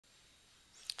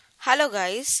Hello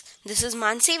guys, this is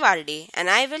Mansi Varde and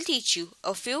I will teach you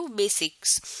a few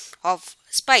basics of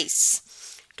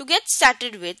Spice. To get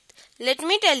started with, let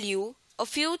me tell you a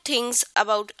few things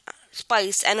about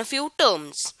Spice and a few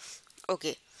terms.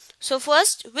 Okay, so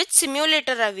first, which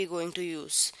simulator are we going to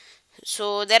use?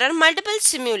 So there are multiple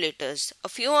simulators. A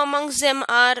few amongst them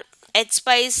are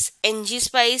HSpice,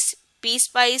 ngSpice,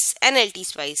 PSpice and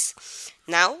LTSpice.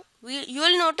 Now, you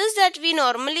will notice that we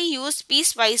normally use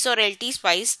PSpice or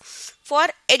LTSpice for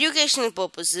educational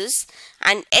purposes,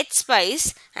 and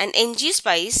HSpice and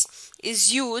ngSpice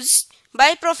is used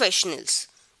by professionals.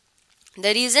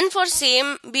 The reason for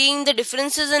same being the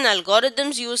differences in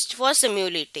algorithms used for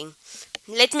simulating.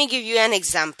 Let me give you an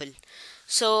example.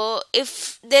 So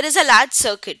if there is a large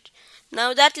circuit,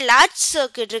 now that large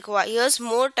circuit requires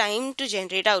more time to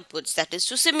generate outputs, that is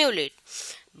to simulate.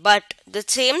 But the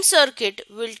same circuit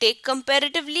will take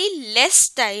comparatively less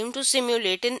time to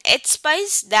simulate in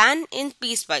HSpice than in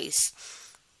PSpice.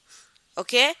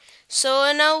 Okay,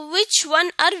 so now which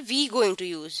one are we going to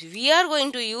use? We are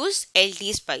going to use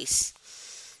LTSpice.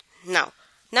 Now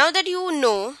that you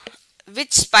know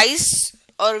which spice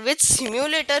or which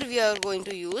simulator we are going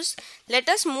to use, let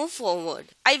us move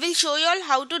forward. I will show you all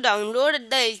how to download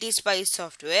the LTSpice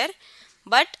software.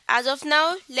 But as of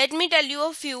now, let me tell you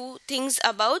a few things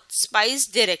about Spice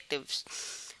directives.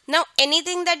 Now,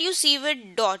 anything that you see with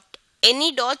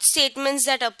any dot statements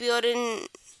that appear in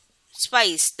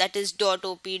Spice, that is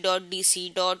 .op,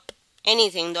 .dc,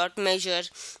 anything, .measure,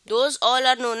 those all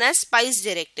are known as Spice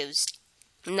directives.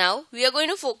 Now, we are going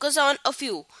to focus on a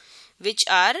few, which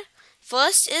are,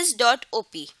 first is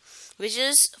 .op, which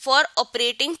is for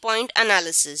operating point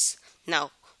analysis.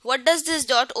 Now, what does this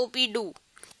 .op do?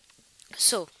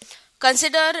 So,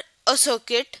 consider a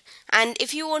circuit, and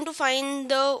if you want to find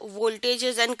the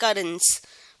voltages and currents,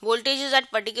 voltages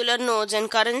at particular nodes and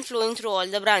current flowing through all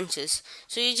the branches.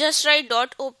 So, you just write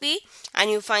 .op and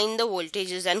you find the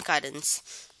voltages and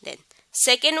currents. Then,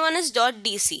 second one is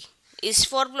 .dc, is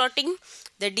for plotting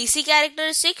the DC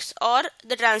characteristics or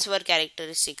the transfer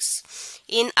characteristics.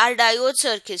 In our diode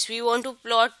circuits, we want to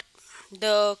plot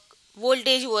the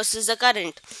voltage versus the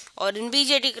current, or in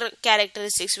BJT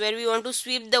characteristics where we want to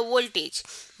sweep the voltage,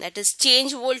 that is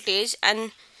change voltage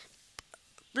and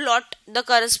plot the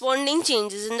corresponding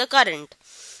changes in the current.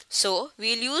 So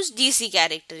we'll use DC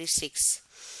characteristics.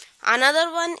 Another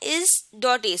one is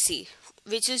 .ac,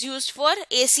 which is used for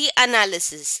AC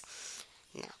analysis.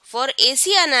 Now, for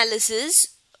AC analysis,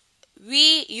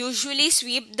 we usually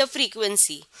sweep the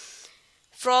frequency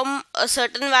from a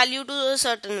certain value to a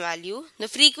certain value. The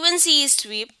frequency is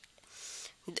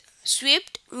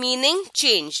swept meaning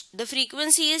changed. The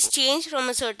frequency is changed from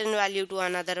a certain value to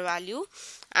another value,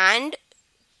 and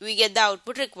we get the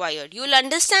output required. You will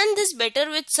understand this better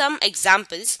with some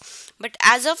examples, but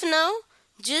as of now,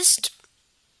 just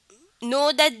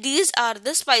know that these are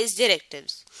the Spice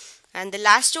directives. And the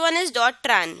last one is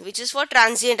 .tran, which is for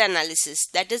transient analysis,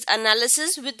 that is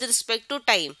analysis with respect to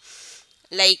time.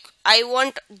 Like, I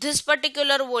want this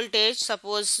particular voltage,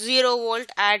 suppose 0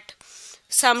 volt at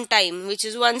some time, which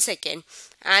is 1 second,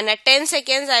 and at 10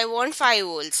 seconds I want 5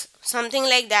 volts. Something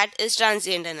like that is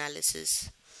transient analysis.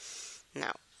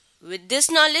 Now, with this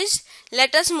knowledge,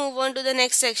 let us move on to the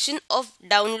next section of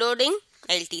downloading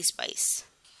LTSpice.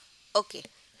 Okay,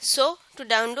 so to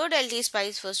download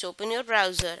LTSpice, first open your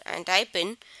browser and type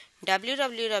in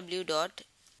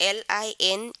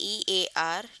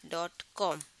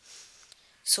www.linear.com.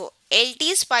 So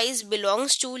LTSpice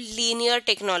belongs to Linear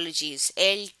Technologies,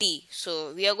 LT.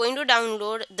 So we are going to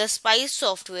download the Spice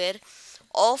software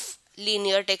of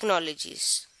Linear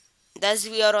Technologies. Thus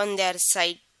we are on their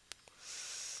site.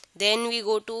 Then we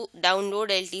go to download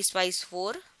LTSpice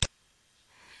 4.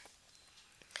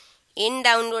 In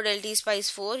download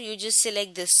LTSpice 4, you just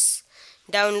select this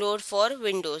download for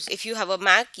Windows. If you have a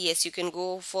Mac, yes, you can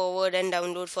go forward and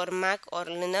download for Mac or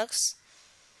Linux.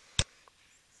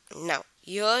 Now,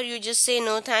 here you just say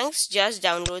no thanks, just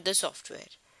download the software.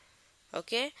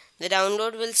 Okay, the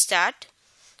download will start.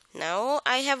 Now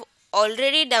I have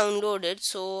already downloaded,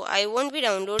 so I won't be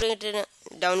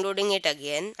downloading it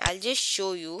again. I'll just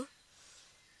show you.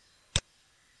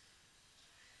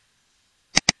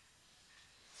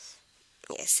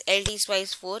 Yes,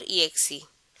 LTSpice 4 exe.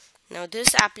 Now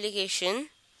this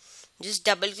application, just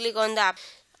double click on the app.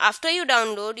 After you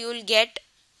download, you will get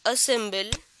a symbol,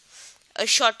 a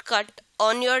shortcut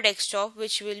on your desktop,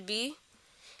 which will be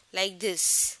like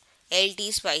this,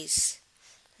 LTSpice,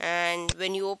 and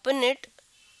when you open it,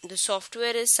 the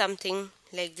software is something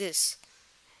like this.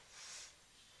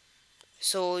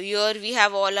 So here we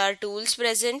have all our tools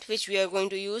present, which we are going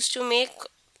to use to make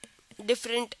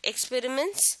different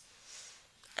experiments.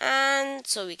 and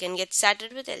so we can get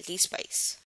started with LTSpice.